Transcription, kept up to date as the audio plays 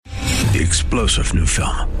The explosive new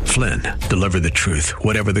film, Flynn, deliver the truth,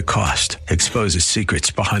 whatever the cost, exposes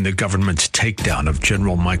secrets behind the government's takedown of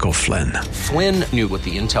General Michael Flynn. Flynn knew what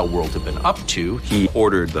the intel world had been up to. He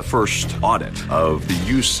ordered the first audit of the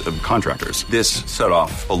use of contractors. This set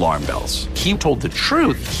off alarm bells. He told the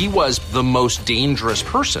truth. He was the most dangerous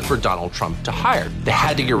person for Donald Trump to hire. They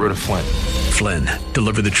had to get rid of Flynn. Flynn,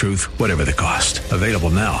 deliver the truth, whatever the cost. Available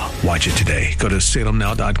now. Watch it today. Go to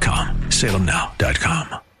salemnow.com.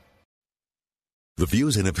 salemnow.com. The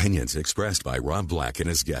views and opinions expressed by Rob Black and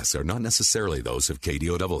his guests are not necessarily those of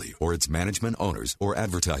KDOW or its management, owners, or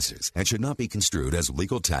advertisers and should not be construed as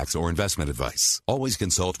legal, tax, or investment advice. Always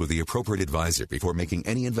consult with the appropriate advisor before making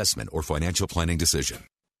any investment or financial planning decision.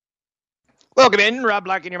 Welcome in, Rob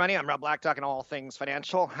Black and Your Money. I'm Rob Black, talking all things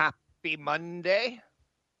financial. Happy Monday.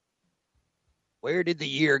 Where did the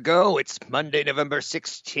year go? It's Monday, November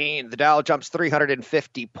 16th. The Dow jumps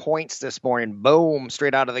 350 points this morning. Boom,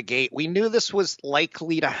 straight out of the gate. We knew this was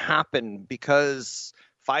likely to happen because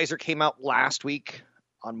Pfizer came out last week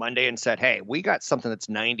on Monday and said, hey, we got something that's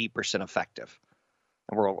 90% effective.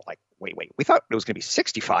 And we're all like, wait, we thought it was going to be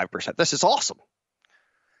 65%. This is awesome.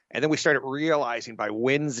 And then we started realizing by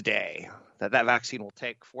Wednesday that vaccine will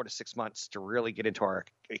take 4 to 6 months to really get into our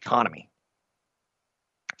economy.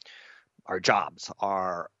 Our jobs,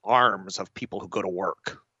 our arms of people who go to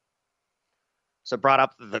work. So it brought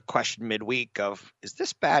up the question midweek of, is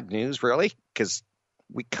this bad news really? Because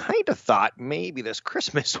we kind of thought maybe this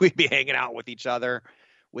Christmas we'd be hanging out with each other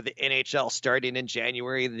with the NHL starting in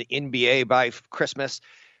January, the NBA by Christmas.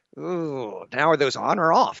 Ooh, now are those on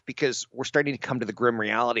or off? Because we're starting to come to the grim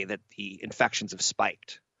reality that the infections have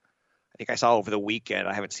spiked. I think I saw over the weekend,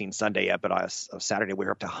 I haven't seen Sunday yet, but on Saturday we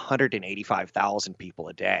were up to 185,000 people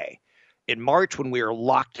a day. In March, when we were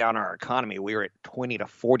locked down our economy, we were at 20 to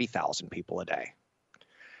 40,000 people a day.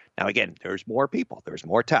 Now, again, there's more people. There's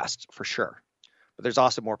more tests for sure. But there's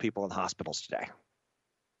also more people in the hospitals today.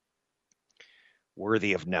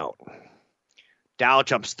 Worthy of note. Dow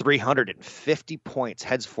jumps 350 points,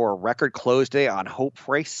 heads for a record close day on hope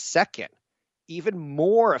for a second, even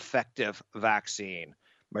more effective vaccine.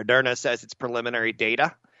 Moderna says its preliminary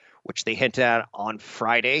data, which they hinted at on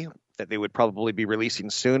Friday, that they would probably be releasing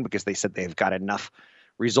soon because they said they've got enough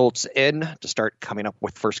results in to start coming up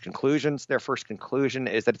with first conclusions. Their first conclusion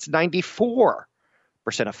is that it's 94%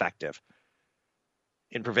 effective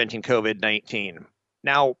in preventing COVID-19.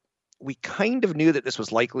 Now, we kind of knew that this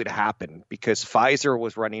was likely to happen because Pfizer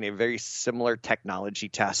was running a very similar technology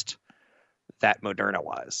test that Moderna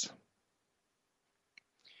was.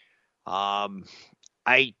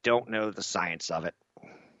 I don't know the science of it.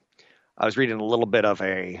 I was reading a little bit of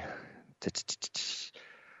I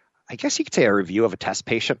guess you could say a review of a test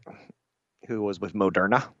patient who was with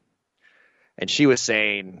Moderna. And she was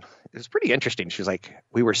saying, it was pretty interesting. She was like,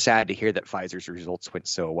 we were sad to hear that Pfizer's results went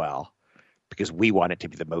so well because we want it to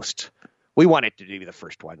be we want it to be the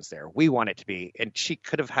first ones there. We want it to be, and she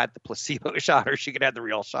could have had the placebo shot or she could have the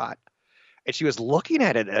real shot. And she was looking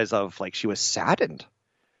at it as of like she was saddened.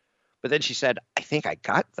 But then she said, I think I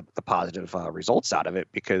got the positive results out of it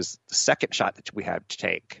because the second shot that we had to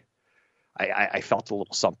take, I felt a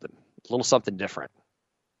little something different.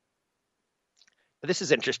 But this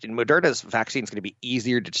is interesting. Moderna's vaccine is going to be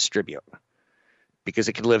easier to distribute because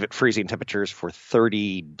it can live at freezing temperatures for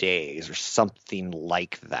 30 days or something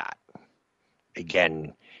like that.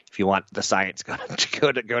 Again, if you want the science, go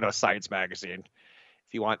to a science magazine.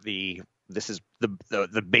 If you want this is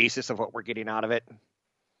the basis of what we're getting out of it.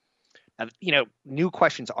 And, new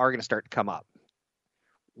questions are going to start to come up.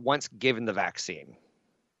 Once given the vaccine,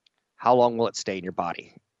 how long will it stay in your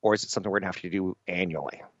body? Or is it something we're going to have to do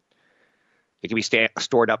annually? It can be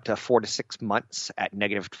stored up to 4 to 6 months at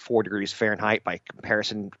 -4 degrees Fahrenheit. By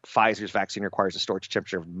comparison, Pfizer's vaccine requires a storage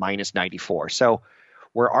temperature of -94. So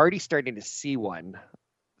we're already starting to see one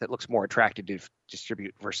that looks more attractive to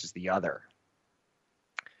distribute versus the other.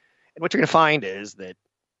 And what you're going to find is that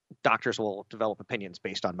doctors will develop opinions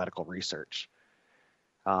based on medical research.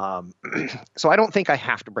 So I don't think I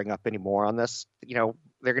have to bring up any more on this.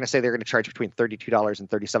 They're going to say they're going to charge between $32 and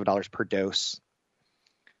 $37 per dose.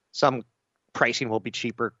 Some pricing will be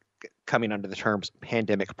cheaper coming under the terms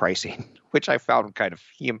pandemic pricing, which I found kind of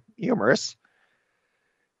humorous.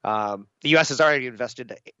 The U.S. has already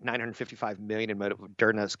invested $955 million in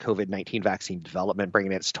Moderna's COVID-19 vaccine development,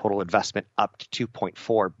 bringing its total investment up to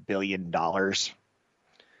 $2.4 billion.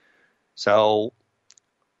 So,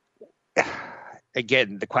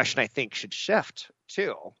 again, the question I think should shift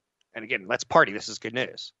too. And again, let's party. This is good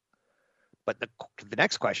news. But the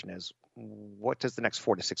next question is, what does the next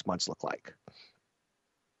 4 to 6 months look like?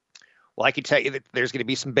 Well, I can tell you that there's going to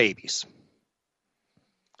be some babies.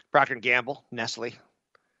 Procter & Gamble, Nestle,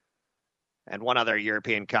 and one other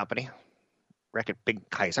European company, Reckitt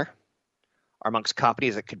Benckiser, are amongst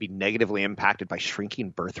companies that could be negatively impacted by shrinking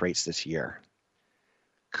birth rates this year.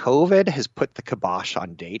 COVID has put the kibosh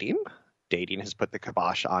on dating. Dating has put the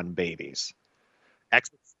kibosh on babies.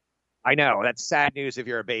 I know, that's sad news if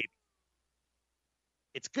you're a baby.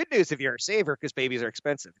 It's good news if you're a saver because babies are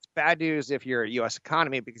expensive. It's bad news if you're a U.S.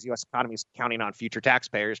 economy because U.S. economy is counting on future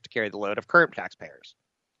taxpayers to carry the load of current taxpayers.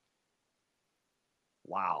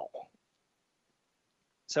 Wow.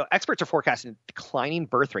 So experts are forecasting declining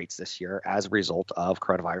birth rates this year as a result of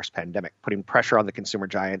coronavirus pandemic, putting pressure on the consumer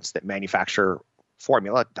giants that manufacture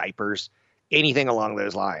formula, diapers, anything along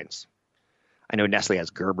those lines. I know Nestle has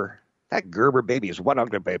Gerber. That Gerber baby is one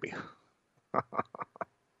ugly baby.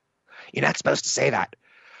 You're not supposed to say that.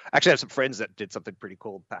 Actually, I have some friends that did something pretty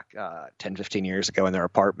cool back 10, 15 years ago in their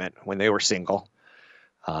apartment when they were single.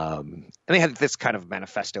 And they had this kind of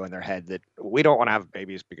manifesto in their head that we don't want to have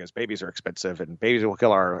babies because babies are expensive and babies will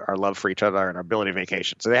kill our love for each other and our ability to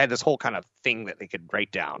vacation. So they had this whole kind of thing that they could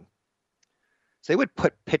write down. So they would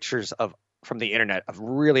put pictures from the internet of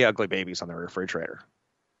really ugly babies on their refrigerator.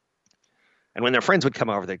 And when their friends would come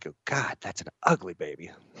over, they'd go, God, that's an ugly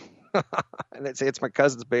baby. And they'd say, it's my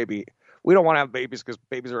cousin's baby. We don't want to have babies because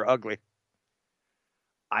babies are ugly.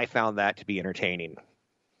 I found that to be entertaining.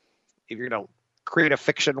 If you're going to create a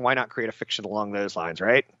fiction, why not create a fiction along those lines,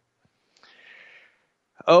 right?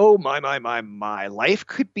 Oh, my. Life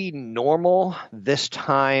could be normal this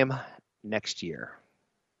time next year.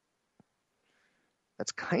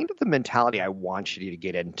 That's kind of the mentality I want you to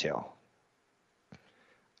get into.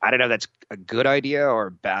 I don't know if that's a good idea or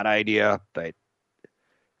a bad idea, but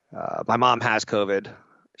my mom has COVID.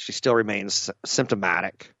 She still remains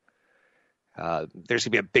symptomatic. There's going to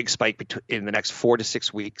be a big spike in the next 4 to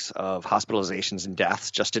 6 weeks of hospitalizations and deaths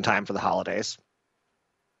just in time for the holidays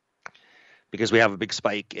because we have a big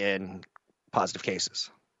spike in positive cases.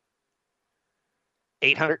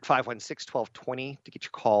 800-516-1220 to get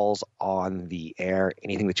your calls on the air.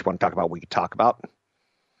 Anything that you want to talk about, we can talk about.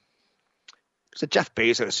 There's a Jeff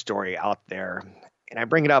Bezos story out there, and I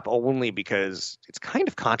bring it up only because it's kind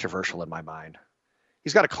of controversial in my mind.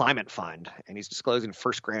 He's got a climate fund, and he's disclosing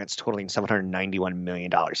first grants totaling $791 million.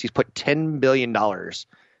 He's put $10 billion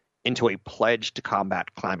into a pledge to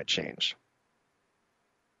combat climate change.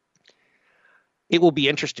 It will be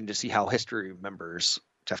interesting to see how history remembers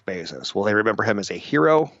Jeff Bezos. Will they remember him as a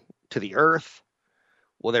hero to the earth?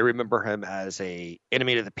 Will they remember him as an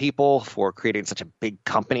enemy to the people for creating such a big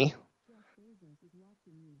company?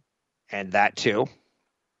 And that too.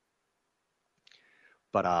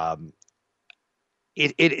 But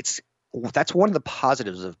that's one of the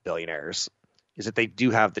positives of billionaires is that they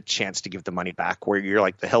do have the chance to give the money back, where you're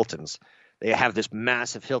like the Hiltons. They have this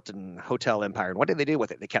massive Hilton hotel empire. And what did they do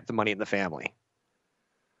with it? They kept the money in the family.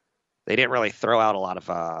 They didn't really throw out a lot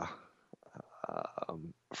of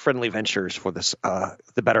friendly ventures for this,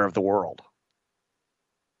 the better of the world.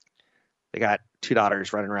 They got 2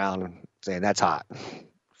 daughters running around saying, that's hot.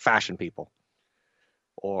 Fashion people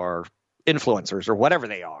or influencers or whatever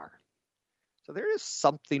they are. So there is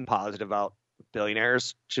something positive about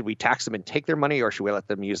billionaires. Should we tax them and take their money, or should we let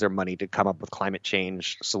them use their money to come up with climate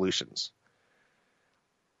change solutions?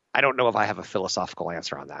 I don't know if I have a philosophical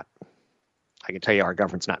answer on that. I can tell you our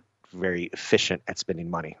government's not very efficient at spending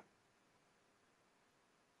money.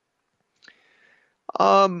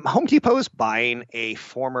 Home Depot is buying a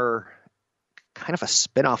former kind of a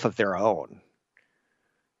spinoff of their own,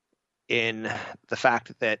 in the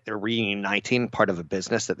fact that they're reuniting part of a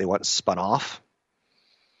business that they once spun off.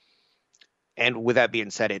 And with that being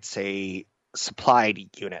said, it's a supplied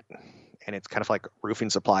unit, and it's kind of like roofing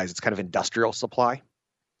supplies. It's kind of industrial supply.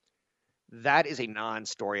 That is a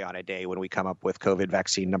non-story on a day when we come up with COVID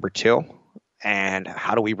vaccine number 2. And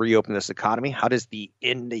how do we reopen this economy? How does the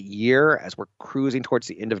end of the year, as we're cruising towards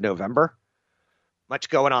the end of November? Much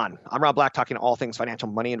going on. I'm Rob Black, talking all things financial,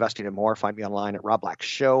 money, investing, and more. Find me online at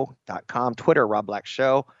robblackshow.com, Twitter, Rob Black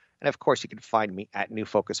Show. And of course, you can find me at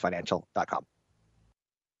newfocusfinancial.com.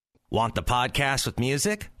 Want the podcast with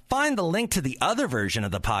music? Find the link to the other version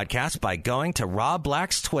of the podcast by going to Rob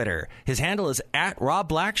Black's Twitter. His handle is at Rob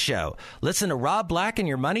Black Show. Listen to Rob Black and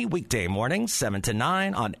Your Money weekday mornings, 7 to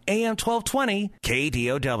 9 on AM 1220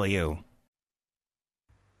 KDOW.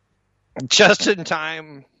 Just in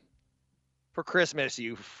time for Christmas,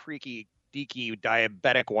 you freaky, deaky,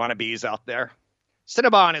 diabetic wannabes out there.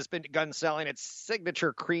 Cinnabon has begun selling its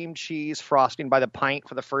signature cream cheese frosting by the pint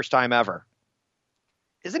for the first time ever.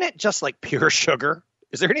 Isn't it just like pure sugar?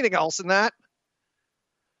 Is there anything else in that?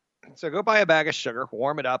 So go buy a bag of sugar,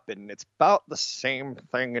 warm it up, and it's about the same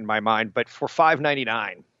thing in my mind, but for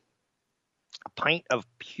 $5.99. A pint of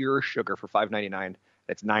pure sugar for $5.99.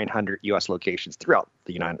 That's 900 U.S. locations throughout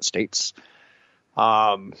the United States.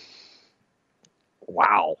 Wow.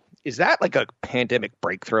 Is that like a pandemic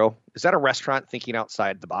breakthrough? Is that a restaurant thinking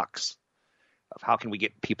outside the box of how can we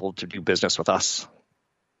get people to do business with us?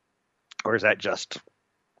 Or is that just,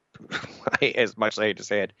 as much as I hate to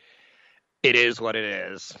say it, it is what it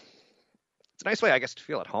is. It's a nice way, I guess, to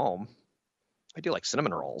feel at home. I do like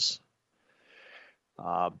cinnamon rolls.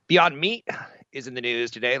 Beyond Meat is in the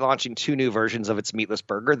news today, launching 2 new versions of its meatless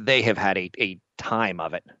burger. They have had a time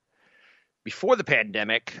of it. Before the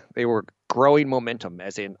pandemic, they were growing momentum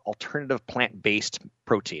as an alternative plant-based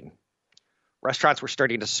protein. Restaurants were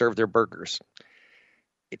starting to serve their burgers.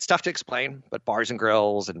 It's tough to explain, but bars and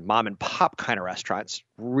grills and mom and pop kind of restaurants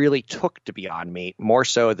really took to Beyond Meat more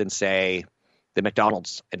so than, say, the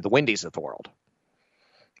McDonald's and the Wendy's of the world.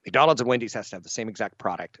 McDonald's and Wendy's has to have the same exact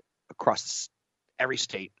product across every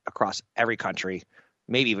state, across every country,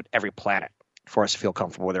 maybe even every planet for us to feel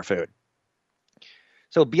comfortable with their food.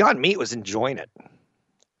 So Beyond Meat was enjoying it.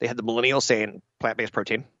 They had the millennials saying plant-based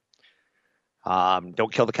protein.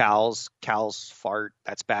 Don't kill the cows. Cows fart.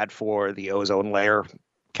 That's bad for the ozone layer.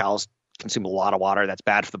 Cows consume a lot of water. That's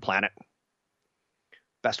bad for the planet.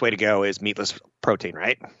 Best way to go is meatless protein,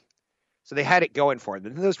 right? So they had it going for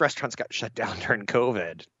them. Then those restaurants got shut down during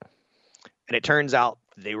COVID. And it turns out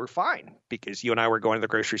they were fine because you and I were going to the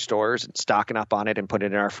grocery stores and stocking up on it and putting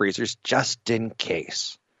it in our freezers just in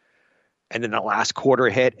case. And then the last quarter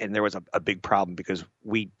hit and there was a big problem because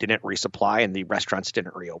we didn't resupply and the restaurants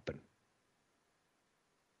didn't reopen.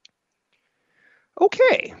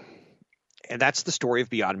 Okay. And that's the story of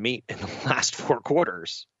Beyond Meat in the last 4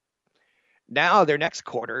 quarters. Now their next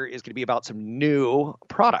quarter is going to be about some new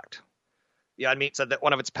product. Beyond Meat said that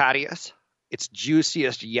one of its patties, its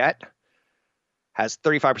juiciest yet, has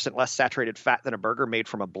 35% less saturated fat than a burger made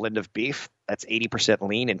from a blend of beef. That's 80%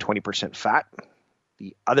 lean and 20% fat.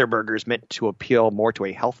 The other burger is meant to appeal more to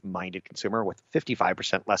a health-minded consumer with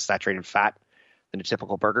 55% less saturated fat than a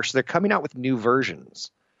typical burger. So they're coming out with new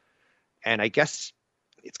versions. And I guess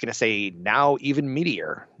it's going to say now even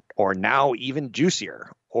meatier, or now even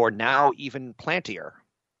juicier, or now even plantier.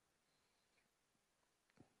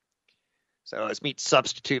 So as meat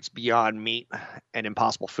substitutes Beyond Meat and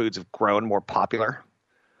Impossible Foods have grown more popular,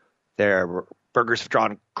 their burgers have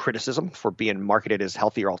drawn criticism for being marketed as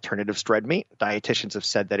healthier alternatives to red meat. Dietitians have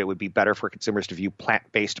said that it would be better for consumers to view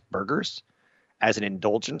plant-based burgers as an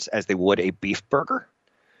indulgence as they would a beef burger.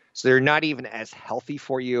 So they're not even as healthy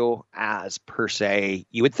for you as, per se,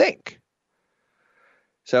 you would think.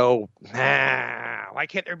 So, why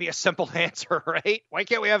can't there be a simple answer, right? Why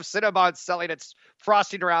can't we have Cinnabon selling its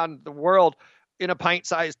frosting around the world in a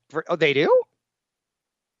pint-sized... Oh, they do?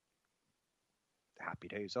 Happy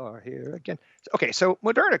days are here again. Okay, so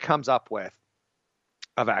Moderna comes up with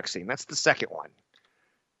a vaccine. That's the second one.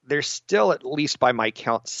 There's still, at least by my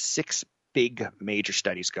count, 6 big major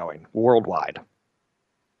studies going worldwide.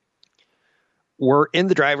 We're in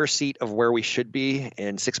the driver's seat of where we should be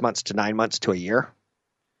in 6 months to 9 months to a year.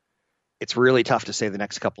 It's really tough to say the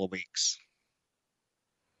next couple of weeks.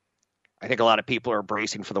 I think a lot of people are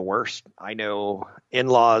bracing for the worst. I know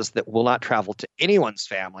in-laws that will not travel to anyone's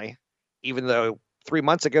family, even though 3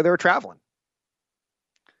 months ago they were traveling.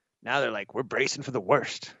 Now they're like, we're bracing for the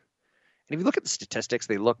worst. And if you look at the statistics,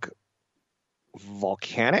 they look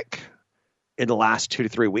volcanic in the last 2 to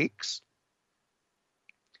 3 weeks.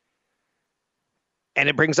 And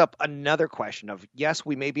it brings up another question of, yes,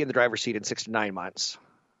 we may be in the driver's seat in 6 to 9 months.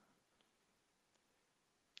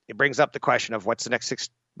 It brings up the question of what's the next 6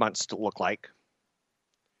 months to look like.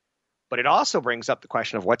 But it also brings up the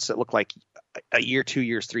question of what's it look like a year, 2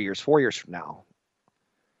 years, 3 years, 4 years from now.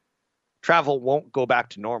 Travel won't go back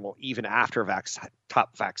to normal even after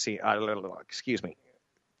top vaccine. Excuse me.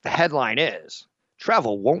 The headline is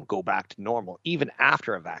travel won't go back to normal even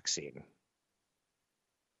after a vaccine.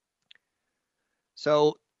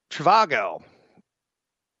 So Trivago,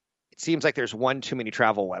 it seems like there's one too many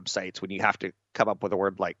travel websites when you have to come up with a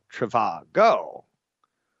word like Trivago.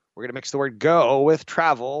 We're going to mix the word go with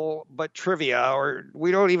travel, but trivia, or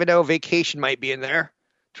we don't even know vacation might be in there.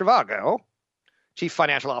 Trivago. Chief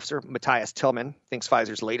Financial Officer Matthias Tillman thinks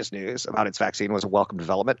Pfizer's latest news about its vaccine was a welcome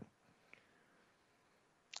development.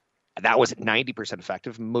 And that was at 90%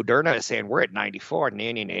 effective. Moderna is saying we're at 94.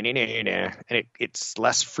 And it's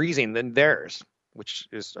less freezing than theirs, which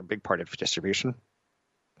is a big part of distribution.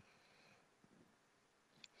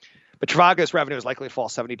 But Trivago's revenue is likely to fall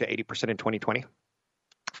 70 to 80% in 2020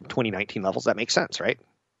 from 2019 levels. That makes sense, right?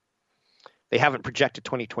 They haven't projected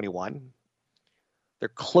 2021. They're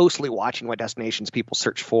closely watching what destinations people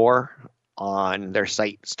search for on their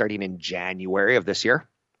site starting in January of this year.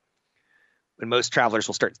 And most travelers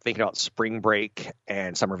will start thinking about spring break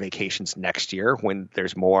and summer vacations next year when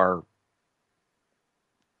there's more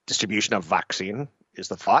distribution of vaccine, is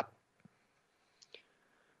the thought.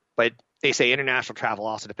 But they say international travel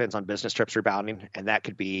also depends on business trips rebounding, and that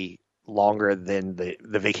could be longer than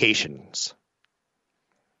the vacations.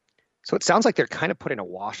 So it sounds like they're kind of putting a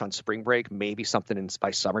wash on spring break, maybe something by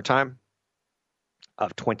summertime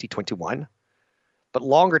of 2021. But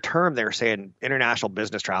longer term, they're saying international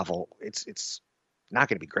business travel, it's not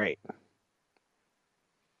going to be great.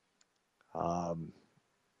 I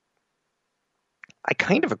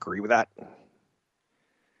kind of agree with that.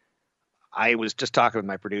 I was just talking with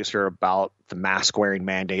my producer about the mask wearing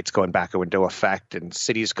mandates going back into effect and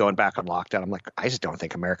cities going back on lockdown. I'm like, I just don't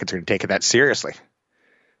think Americans are going to take it that seriously,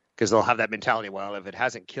 because they'll have that mentality. Well, if it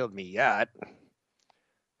hasn't killed me yet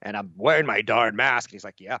and I'm wearing my darn mask, and he's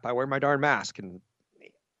like, yep, I wear my darn mask. And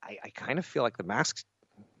I kind of feel like the masks,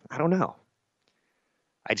 I don't know.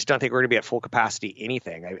 I just don't think we're going to be at full capacity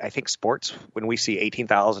anything. I think sports, when we see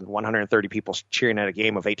 18,130 people cheering at a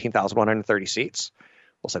game of 18,130 seats,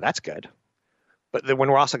 we'll say that's good. But then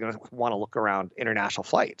when we're also going to want to look around international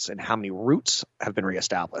flights and how many routes have been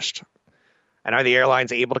reestablished. And are the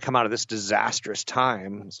airlines able to come out of this disastrous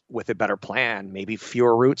time with a better plan? Maybe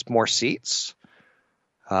fewer routes, more seats,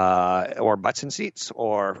 or butts in seats,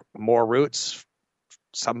 or more routes,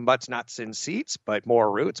 some butts not in seats, but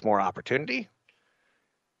more routes, more opportunity.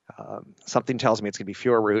 Something tells me it's going to be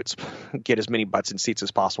fewer routes, get as many butts in seats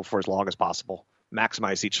as possible for as long as possible,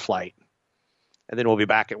 maximize each flight. And then we'll be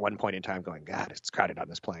back at one point in time going, God, it's crowded on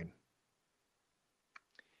this plane.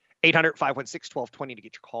 800-516-1220 to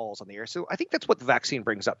get your calls on the air. So I think that's what the vaccine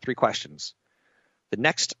brings up. 3 questions. The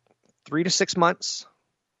next 3 to 6 months.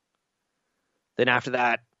 Then after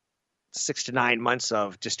that, 6 to 9 months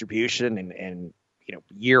of distribution and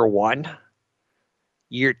year 1.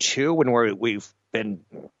 Year 2, when we've been,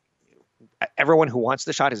 everyone who wants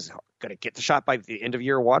the shot is going to get the shot by the end of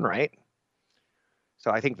year 1, right?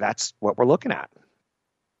 So I think that's what we're looking at.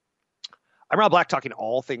 I'm Rob Black, talking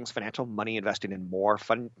all things financial, money, investing, and more.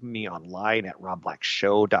 Find me online at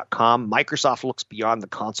robblackshow.com. Microsoft looks beyond the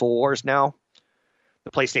console wars now.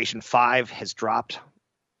 The PlayStation 5 has dropped.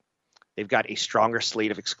 They've got a stronger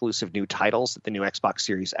slate of exclusive new titles at the new Xbox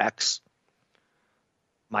Series X.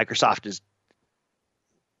 Microsoft is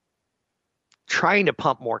trying to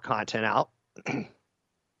pump more content out.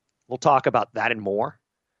 We'll talk about that and more.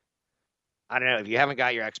 I don't know, if you haven't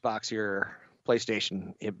got your Xbox, your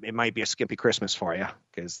PlayStation, it might be a skimpy Christmas for you,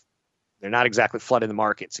 because they're not exactly flooding the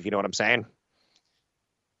markets, if you know what I'm saying.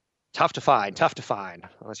 Tough to find,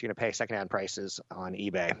 unless you're going to pay secondhand prices on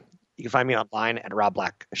eBay. You can find me online at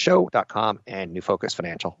robblackshow.com and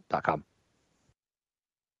newfocusfinancial.com.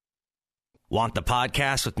 Want the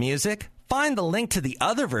podcast with music? Find the link to the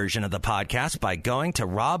other version of the podcast by going to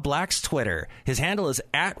Rob Black's Twitter. His handle is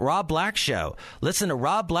at Rob Black Show. Listen to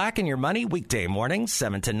Rob Black and Your Money weekday mornings,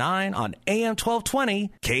 7 to 9 on AM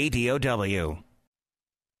 1220 KDOW.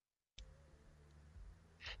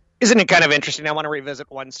 Isn't it kind of interesting? I want to revisit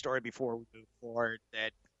one story before we move forward,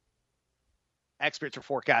 that experts are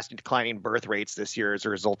forecasting declining birth rates this year as a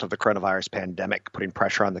result of the coronavirus pandemic, putting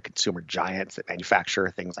pressure on the consumer giants that manufacture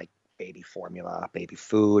things like baby formula, baby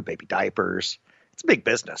food, baby diapers. It's a big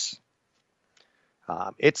business.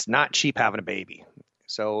 It's not cheap having a baby.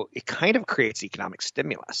 So it kind of creates economic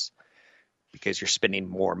stimulus because you're spending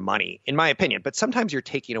more money, in my opinion. But sometimes you're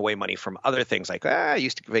taking away money from other things like, I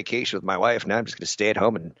used to vacation with my wife. Now I'm just going to stay at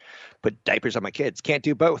home and put diapers on my kids. Can't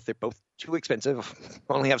do both. They're both too expensive.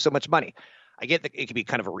 Only have so much money. I get that it can be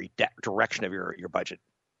kind of a redirection of your budget.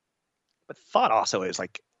 But thought also is,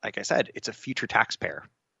 like I said, it's a future taxpayer.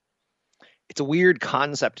 It's a weird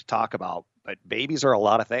concept to talk about, but babies are a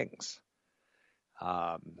lot of things.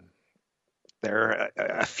 They're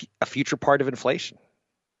a future part of inflation,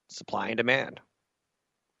 supply and demand.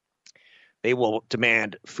 They will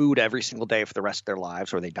demand food every single day for the rest of their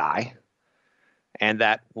lives or they die. And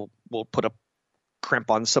that will put a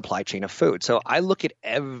crimp on the supply chain of food. So I look at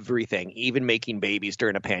everything, even making babies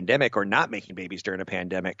during a pandemic or not making babies during a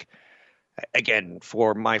pandemic. Again,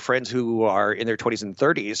 for my friends who are in their 20s and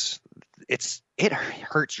 30s, it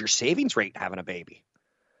hurts your savings rate having a baby.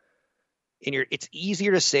 It's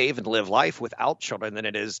easier to save and live life without children than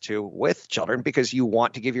it is to with children, because you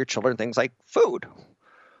want to give your children things like food,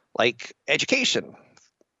 like education,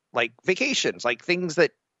 like vacations, like things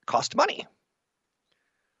that cost money.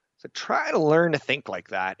 So try to learn to think like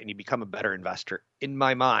that and you become a better investor, in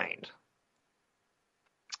my mind.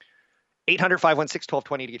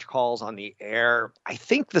 800-516-1220 to get your calls on the air. I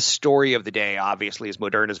think the story of the day, obviously, is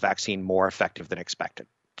Moderna's vaccine more effective than expected.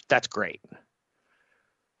 That's great.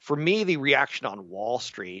 For me, the reaction on Wall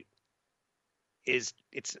Street is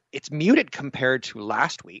it's muted compared to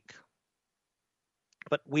last week.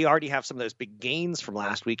 But we already have some of those big gains from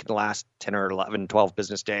last week in the last 10 or 11, 12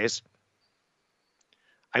 business days.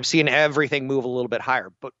 I'm seeing everything move a little bit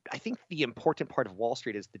higher. But I think the important part of Wall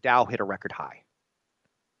Street is the Dow hit a record high.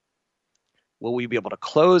 Will we be able to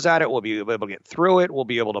close at it? Will we be able to get through it? We'll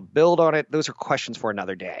be able to build on it? Those are questions for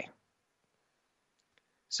another day.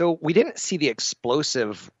 So we didn't see the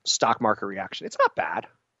explosive stock market reaction. It's not bad.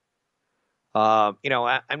 I'm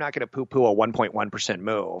not going to poo-poo a 1.1%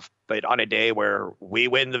 move, but on a day where we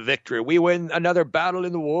win the victory, we win another battle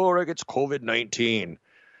in the war against COVID-19.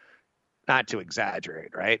 Not to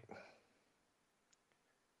exaggerate, right?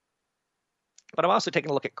 But I'm also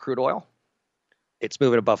taking a look at crude oil. It's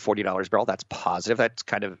moving above $40 a barrel. That's positive. That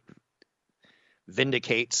kind of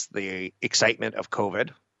vindicates the excitement of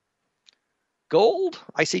COVID. Gold,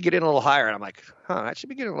 I see getting a little higher, and I'm like, that should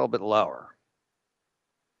be getting a little bit lower.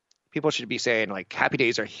 People should be saying, like, happy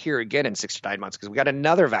days are here again in 6 to 9 months because we got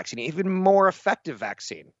another vaccine, even more effective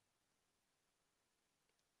vaccine.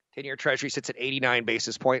 10-year Treasury sits at 89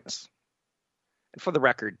 basis points. And for the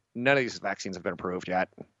record, none of these vaccines have been approved yet.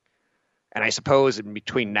 And I suppose in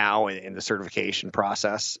between now and the certification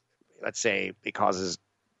process, let's say it causes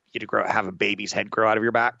you to have a baby's head grow out of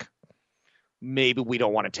your back. Maybe we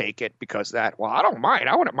don't want to take it because of that. Well, I don't mind.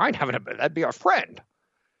 I wouldn't mind having that'd be our friend.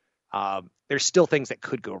 There's still things that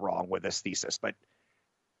could go wrong with this thesis, but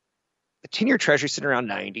the 10-year Treasury sitting around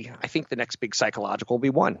 90. I think the next big psychological will be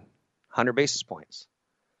 100 basis points.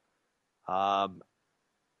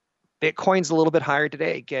 Bitcoin's a little bit higher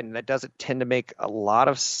today. Again, that doesn't tend to make a lot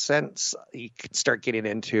of sense. You could start getting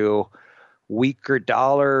into weaker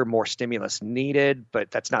dollar, more stimulus needed,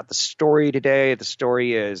 but that's not the story today. The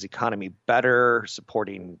story is economy better,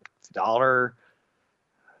 supporting the dollar.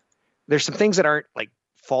 There's some things that aren't like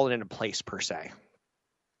falling into place per se.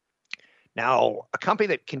 Now, a company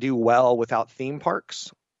that can do well without theme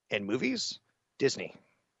parks and movies, Disney.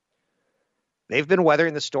 They've been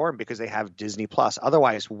weathering the storm because they have Disney Plus.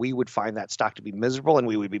 Otherwise, we would find that stock to be miserable and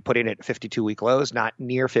we would be putting it at 52-week lows, not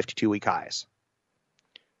near 52-week highs.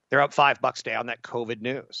 They're up $5 today on that COVID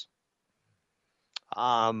news.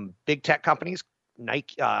 Big tech companies,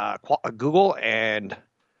 Nike, Google and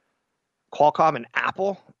Qualcomm and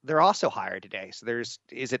Apple, they're also higher today. So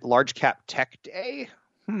is it large cap tech day?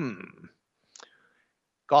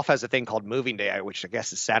 Golf has a thing called moving day, which I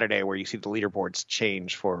guess is Saturday, where you see the leaderboards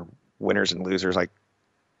change for winners and losers. Like,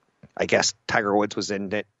 I guess Tiger Woods was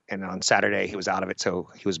in it, and on Saturday he was out of it, so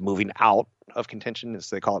he was moving out of contention, as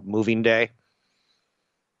they call it, moving day.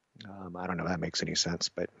 I don't know if that makes any sense,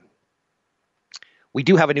 but we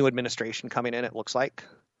do have a new administration coming in, it looks like.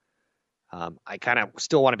 I kind of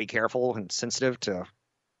still want to be careful and sensitive to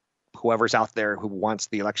whoever's out there who wants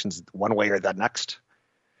the elections one way or the next.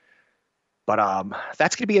 But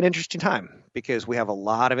that's going to be an interesting time because we have a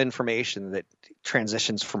lot of information that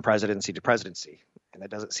transitions from presidency to presidency, and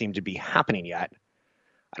that doesn't seem to be happening yet.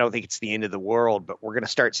 I don't think it's the end of the world, but we're going to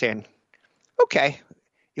start saying, okay,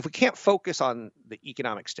 if we can't focus on the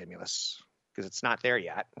economic stimulus because it's not there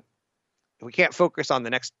yet, if we can't focus on the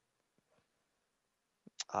next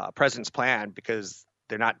president's plan because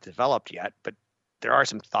they're not developed yet, but there are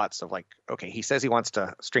some thoughts of like, okay, he says he wants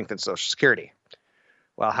to strengthen Social Security.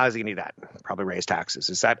 Well, how is he going to do that? Probably raise taxes.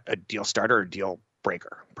 Is that a deal starter or a deal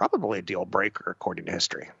breaker? Probably a deal breaker, according to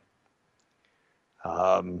history.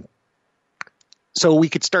 So we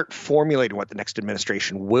could start formulating what the next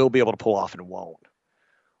administration will be able to pull off and won't.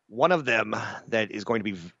 One of them that is going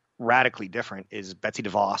to be radically different is Betsy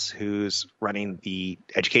DeVos, who's running the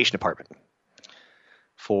education department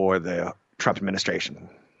for the Trump administration.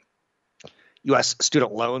 U.S.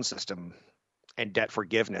 student loan system and debt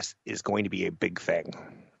forgiveness is going to be a big thing.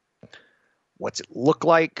 What's it look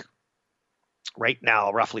like? Right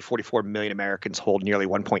now, roughly 44 million Americans hold nearly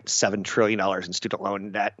 $1.7 trillion in student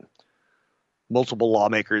loan debt. Multiple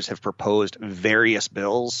lawmakers have proposed various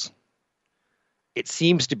bills. It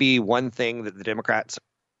seems to be one thing that the Democrats,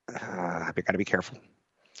 I've got to be careful,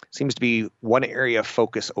 seems to be one area of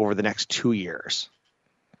focus over the next 2 years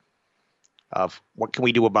of what can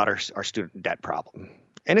we do about our student debt problem.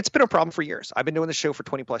 And it's been a problem for years. I've been doing this show for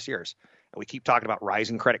 20 plus years, and we keep talking about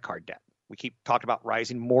rising credit card debt. We keep talking about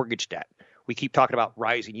rising mortgage debt. We keep talking about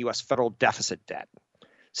rising U.S. federal deficit debt,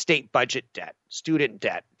 state budget debt, student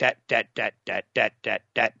debt.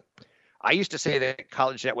 I used to say that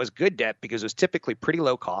college debt was good debt because it was typically pretty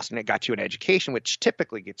low cost and it got you an education, which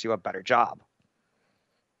typically gets you a better job.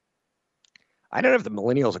 I don't know if the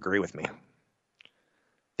millennials agree with me.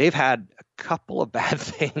 They've had a couple of bad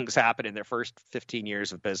things happen in their first 15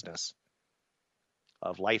 years of business,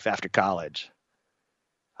 of life after college.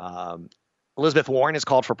 Elizabeth Warren has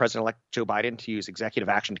called for President-elect Joe Biden to use executive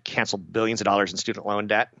action to cancel billions of dollars in student loan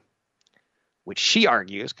debt, which she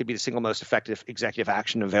argues could be the single most effective executive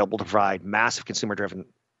action available to provide massive consumer-driven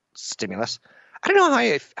stimulus. I don't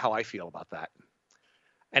know how I feel about that.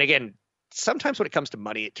 And again, sometimes when it comes to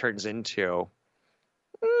money, it turns into,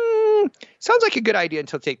 sounds like a good idea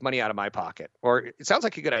until take money out of my pocket. Or it sounds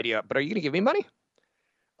like a good idea, but are you going to give me money?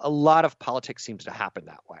 A lot of politics seems to happen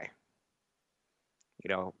that way. You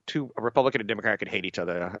know, a Republican and Democrat could hate each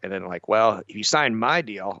other. And then like, well, if you sign my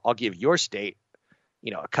deal, I'll give your state,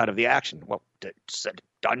 a cut of the action. Well, it's a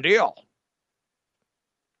done deal.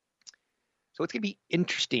 So it's going to be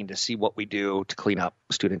interesting to see what we do to clean up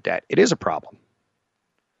student debt. It is a problem.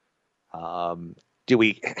 Do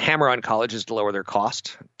we hammer on colleges to lower their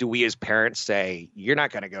cost? Do we as parents say, you're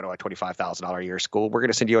not going to go to a $25,000 a year school. We're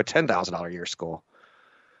going to send you a $10,000 a year school.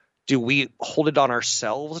 Do we hold it on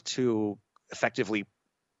ourselves to effectively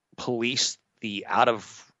police the out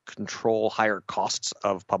of control higher costs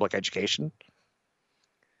of public education?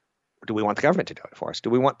 Or do we want the government to do it for us? Do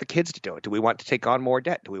we want the kids to do it? Do we want to take on more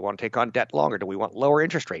debt? Do we want to take on debt longer? Do we want lower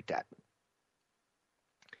interest rate debt?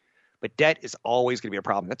 But debt is always going to be a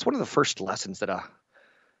problem. That's one of the first lessons that an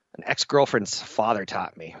ex-girlfriend's father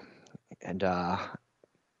taught me. And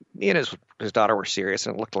me and his daughter were serious,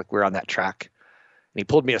 and it looked like we were on that track. And he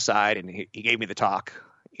pulled me aside, and he gave me the talk,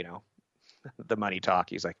 the money talk.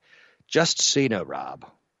 He's like, just so you know, Rob,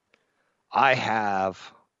 I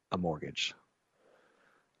have a mortgage.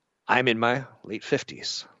 I'm in my late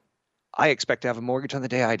 50s. I expect to have a mortgage on the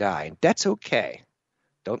day I die, and debt's okay.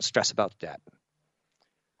 Don't stress about debt. And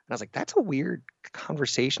I was like, that's a weird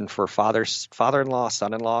conversation for father-in-law,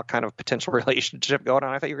 son-in-law kind of potential relationship going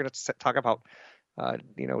on. I thought you were going to talk about,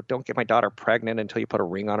 don't get my daughter pregnant until you put a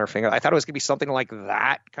ring on her finger. I thought it was going to be something like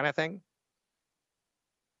that kind of thing.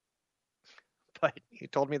 But he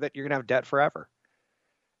told me that you're going to have debt forever.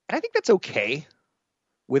 And I think that's okay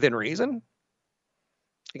within reason.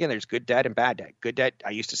 Again, there's good debt and bad debt. Good debt, I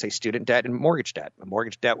used to say student debt and mortgage debt. A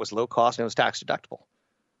mortgage debt was low cost and it was tax deductible.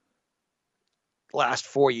 The last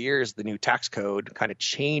 4 years, the new tax code kind of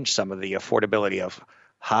changed some of the affordability of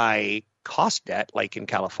high cost debt, like in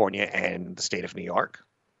California and the state of New York,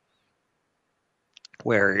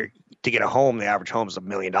 where to get a home, the average home is $1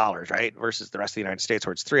 million, right? Versus the rest of the United States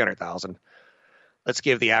where it's $300,000. Let's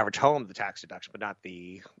give the average home the tax deduction, but not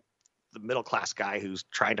the middle class guy who's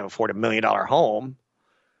trying to afford $1 million home,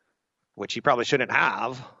 which he probably shouldn't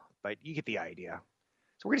have, but you get the idea.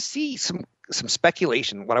 So we're going to see some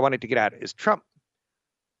speculation. What I wanted to get at is Trump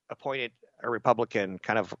appointed a Republican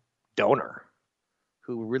kind of donor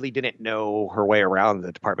who really didn't know her way around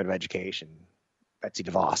the Department of Education, Betsy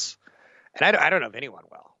DeVos. And I don't know if anyone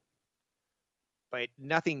will. But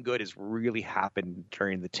nothing good has really happened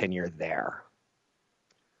during the tenure there.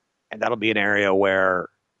 And that'll be an area where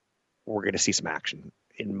we're going to see some action,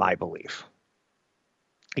 in my belief.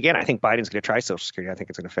 Again, I think Biden's going to try Social Security. I think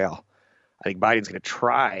it's going to fail. I think Biden's going to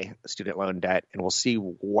try student loan debt, and we'll see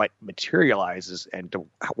what materializes and to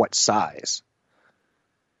what size.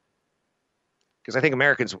 Because I think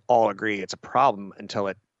Americans all agree it's a problem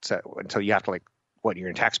until you have to what, you're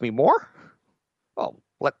going to tax me more? Oh,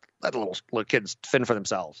 let little kids fend for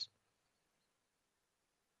themselves.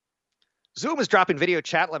 Zoom is dropping video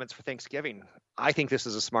chat limits for Thanksgiving. I think this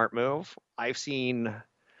is a smart move. I've seen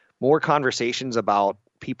more conversations about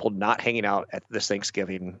people not hanging out at this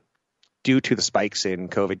Thanksgiving due to the spikes in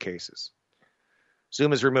COVID cases.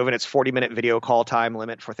 Zoom is removing its 40-minute video call time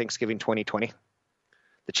limit for Thanksgiving 2020.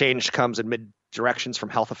 The change comes amid directions from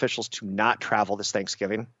health officials to not travel this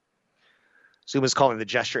Thanksgiving. Zoom is calling the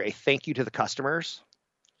gesture a thank you to the customers.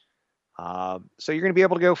 So you're going to be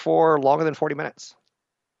able to go for longer than 40 minutes.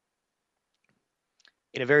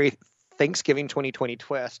 In a very Thanksgiving 2020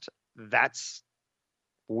 twist, that's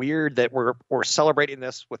weird that we're celebrating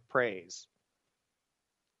this with praise.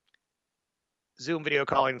 Zoom video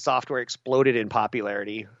calling software exploded in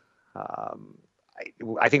popularity.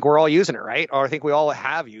 I think we're all using it, right? Or I think we all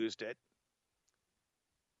have used it.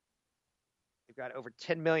 We've got over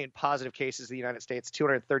 10 million positive cases in the United States.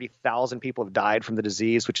 230,000 people have died from the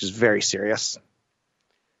disease, which is very serious.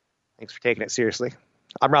 Thanks for taking it seriously.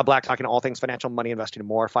 I'm Rob Black, talking all things financial, money, investing, and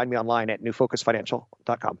more. Find me online at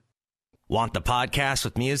newfocusfinancial.com. Want the podcast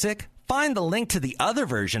with music? Find the link to the other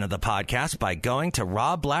version of the podcast by going to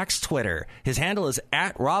Rob Black's Twitter. His handle is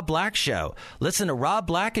 @RobBlackShow. Listen to Rob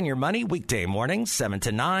Black and Your Money weekday mornings, 7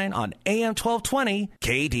 to 9 on AM 1220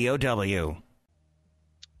 KDOW.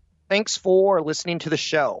 Thanks for listening to the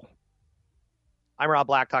show. I'm Rob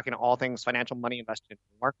Black, talking to all things financial, money, investing, and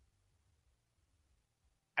more.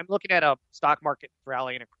 I'm looking at a stock market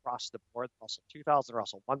rallying across the board. Russell 2000,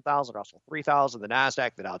 Russell 1000, Russell 3000, the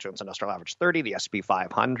NASDAQ, the Dow Jones Industrial Average 30, the S&P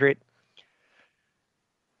 500.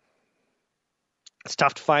 It's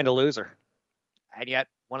tough to find a loser. And yet,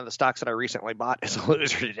 one of the stocks that I recently bought is a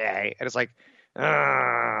loser today. And it's like,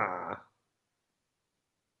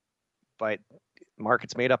 But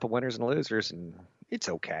market's made up of winners and losers, and it's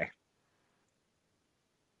okay.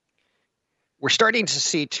 We're starting to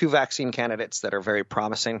see 2 vaccine candidates that are very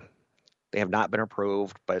promising. They have not been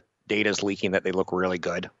approved, but data is leaking that they look really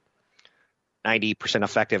good. 90%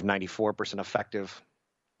 effective, 94% effective.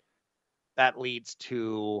 That leads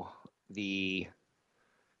to the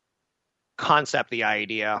concept, the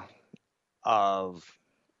idea of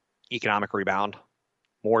economic rebound,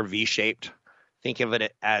 more V-shaped. Think of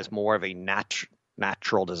it as more of a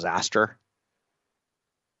natural disaster.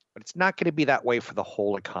 But it's not going to be that way for the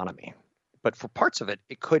whole economy. But for parts of it,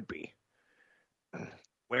 it could be.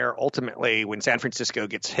 Where ultimately, when San Francisco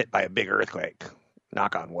gets hit by a big earthquake,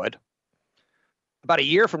 knock on wood, about a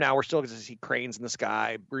year from now, we're still going to see cranes in the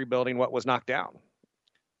sky rebuilding what was knocked down.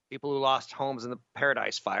 People who lost homes in the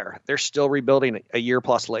Paradise Fire, they're still rebuilding a year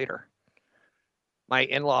plus later. My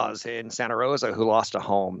in-laws in Santa Rosa who lost a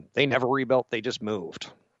home, they never rebuilt, they just moved.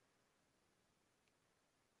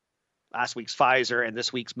 Last week's Pfizer and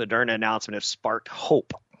this week's Moderna announcement have sparked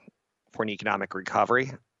hope for an economic recovery.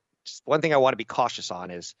 Just one thing I want to be cautious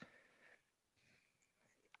on is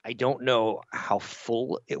I don't know how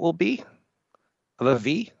full it will be of a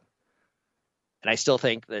V. And I still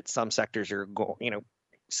think that some sectors are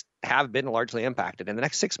have been largely impacted. In the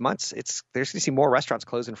next 6 months, there's going to see more restaurants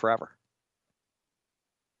closing forever.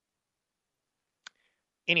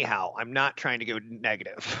 Anyhow, I'm not trying to go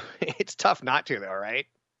negative. It's tough not to, though, right?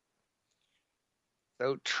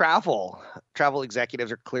 So travel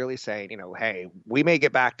executives are clearly saying, hey, we may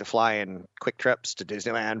get back to flying quick trips to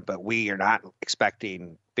Disneyland, but we are not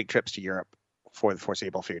expecting big trips to Europe for the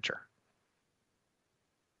foreseeable future.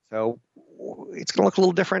 So it's going to look a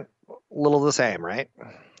little different, a little the same, right?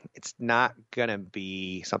 It's not going to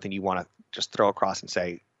be something you want to just throw across and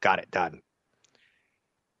say, got it done.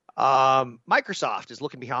 Microsoft is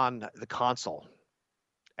looking beyond the console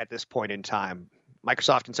at this point in time.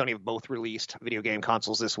 Microsoft and Sony have both released video game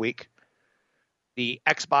consoles this week. The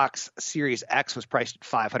Xbox Series X was priced at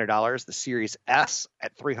 $500, the Series S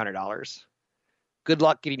at $300. Good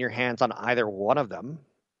luck getting your hands on either one of them,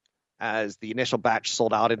 as the initial batch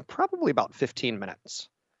sold out in probably about 15 minutes.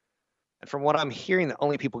 And from what I'm hearing, the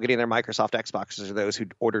only people getting their Microsoft Xboxes are those who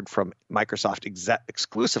ordered from Microsoft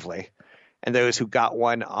exclusively, and those who got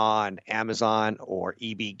one on Amazon or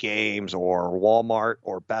EB Games or Walmart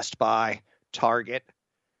or Best Buy, Target.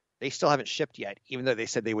 They still haven't shipped yet, even though they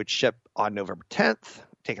said they would ship on November 10th.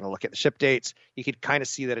 Taking a look at the ship dates, you could kind of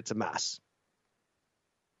see that it's a mess.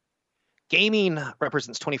 Gaming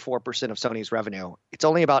represents 24% of Sony's revenue. It's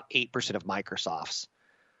only about 8% of Microsoft's.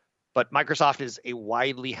 But Microsoft is a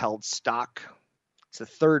widely held stock. It's the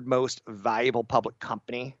third most valuable public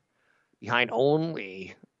company, behind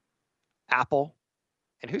only Apple.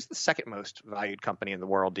 And who's the second most valued company in the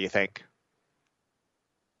world, do you think?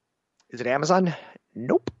 Is it Amazon?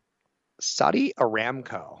 Nope. Saudi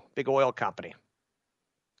Aramco, big oil company.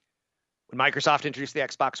 When Microsoft introduced the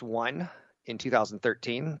Xbox One in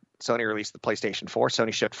 2013, Sony released the PlayStation 4.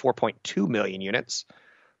 Sony shipped 4.2 million units.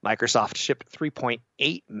 Microsoft shipped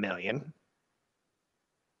 3.8 million.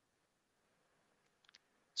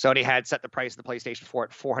 Sony had set the price of the PlayStation 4 at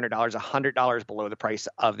 $400, $100 below the price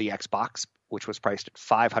of the Xbox, which was priced at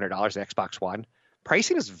 $500, the Xbox One.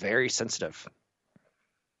 Pricing is very sensitive.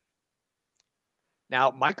 Now,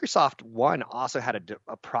 Microsoft One also had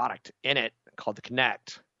a product in it called the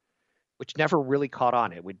Kinect, which never really caught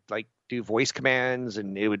on. It would do voice commands,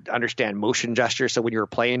 and it would understand motion gestures. So when you were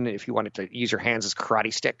playing, if you wanted to use your hands as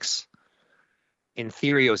karate sticks, in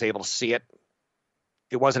theory, I was able to see it.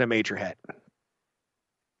 It wasn't a major hit.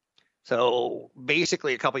 So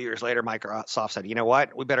basically, a couple years later, Microsoft said, you know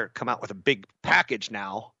what? We better come out with a big package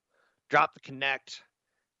now, drop the Kinect,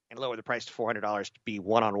 and lower the price to $400 to be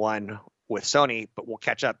one-on-one with Sony, but we'll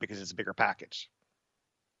catch up because it's a bigger package.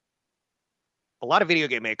 A lot of video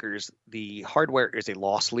game makers, the hardware is a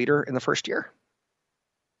loss leader in the first year.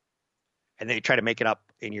 And they try to make it up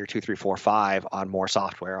in year 2, 3, 4, 5 on more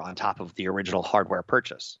software on top of the original hardware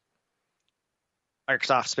purchase.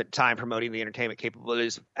 Microsoft spent time promoting the entertainment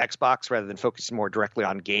capabilities of Xbox rather than focusing more directly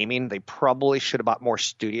on gaming. They probably should have bought more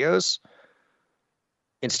studios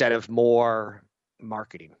instead of more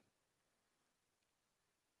marketing.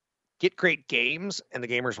 Get great games, and the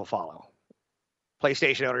gamers will follow.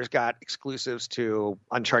 PlayStation owners got exclusives to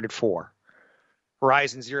Uncharted 4,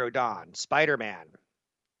 Horizon Zero Dawn, Spider-Man.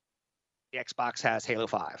 The Xbox has Halo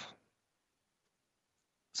 5.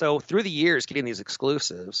 So through the years, getting these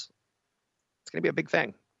exclusives, it's going to be a big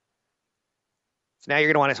thing. So now you're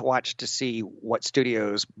going to want to watch to see what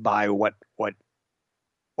studios buy what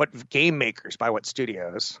game makers buy what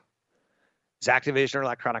studios. Is Activision or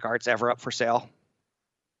Electronic Arts ever up for sale?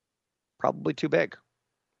 Probably too big.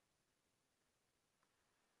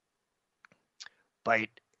 But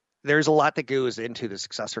there's a lot that goes into the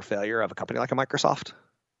success or failure of a company like a Microsoft.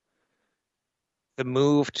 The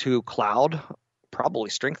move to cloud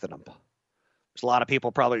probably strengthened them. There's a lot of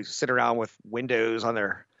people probably sit around with Windows on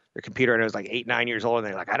their computer, and it was like 8, 9 years old, and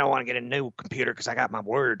they're like, I don't want to get a new computer because I got my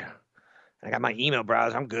Word. I got my email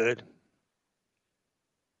browser. I'm good.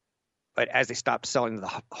 But as they stopped selling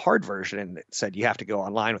the hard version and it said you have to go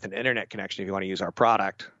online with an internet connection if you want to use our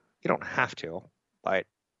product, you don't have to, but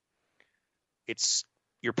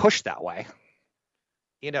you're pushed that way.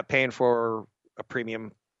 You end up paying for a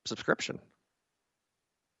premium subscription.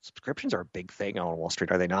 Subscriptions are a big thing on Wall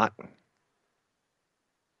Street, are they not?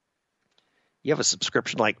 You have a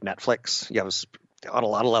subscription like Netflix. You have on a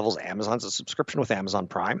lot of levels, Amazon's a subscription with Amazon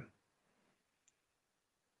Prime.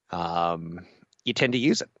 You tend to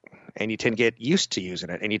use it, and you tend to get used to using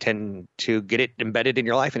it, and you tend to get it embedded in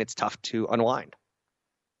your life, and it's tough to unwind.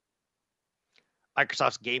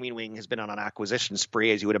 Microsoft's gaming wing has been on an acquisition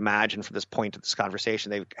spree, as you would imagine from this point of this conversation.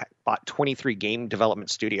 They've bought 23 game development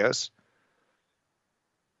studios.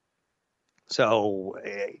 So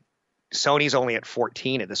Sony's only at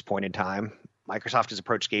 14 at this point in time. Microsoft has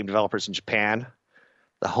approached game developers in Japan,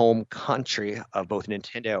 the home country of both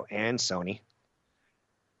Nintendo and Sony.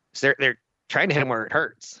 So they're trying to hit them where it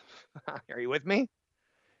hurts. Are you with me?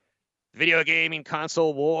 Video gaming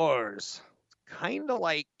console wars. Kind of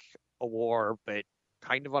like a war, but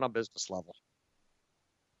kind of on a business level.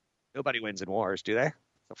 Nobody wins in wars, do they?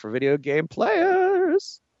 So for video game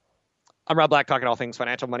players. I'm Rob Black, talking all things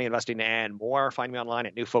financial, money, investing, and more. Find me online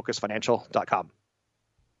at newfocusfinancial.com.